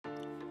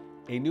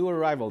A new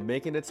arrival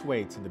making its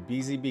way to the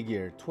BZ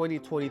Gear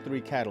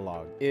 2023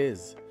 catalog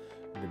is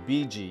the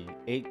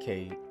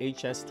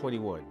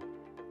BG-8K-HS21,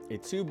 a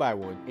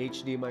 2x1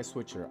 HDMI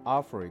switcher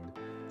offering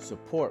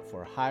support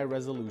for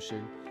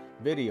high-resolution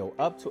video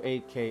up to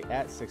 8K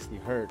at 60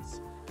 Hz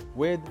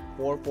with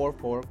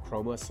 444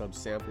 chroma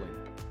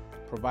subsampling,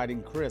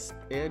 providing crisp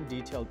and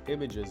detailed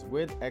images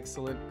with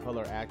excellent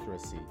color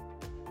accuracy.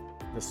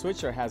 The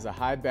switcher has a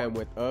high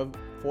bandwidth of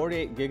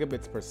 48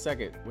 gigabits per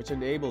second, which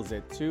enables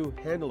it to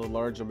handle the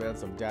large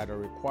amounts of data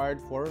required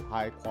for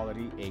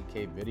high-quality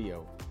 8K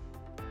video.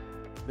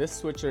 This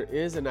switcher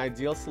is an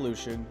ideal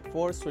solution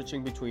for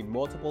switching between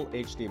multiple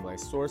HDMI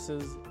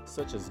sources,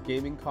 such as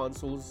gaming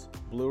consoles,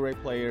 Blu-ray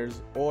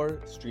players,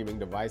 or streaming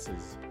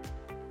devices.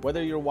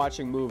 Whether you're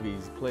watching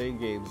movies, playing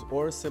games,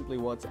 or simply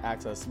want to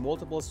access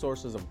multiple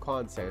sources of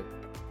content,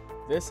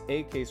 this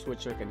 8K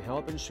switcher can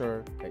help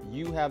ensure that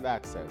you have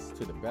access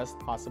to the best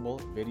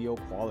possible video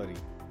quality.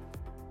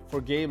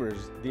 For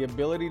gamers, the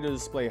ability to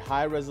display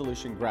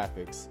high-resolution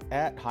graphics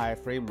at high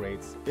frame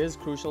rates is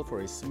crucial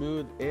for a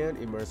smooth and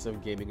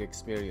immersive gaming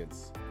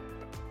experience.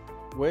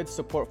 With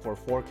support for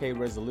 4K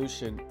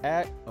resolution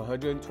at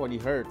 120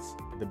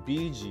 Hz, the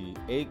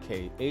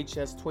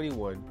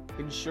BG-8K-HS21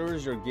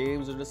 ensures your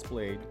games are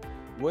displayed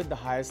with the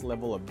highest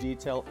level of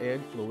detail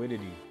and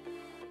fluidity.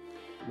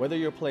 Whether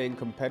you're playing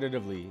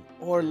competitively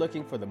or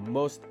looking for the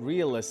most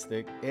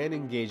realistic and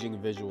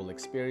engaging visual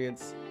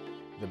experience,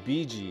 the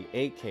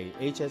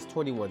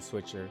BG-8K-HS21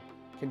 switcher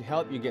can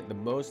help you get the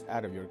most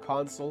out of your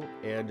console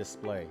and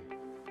display.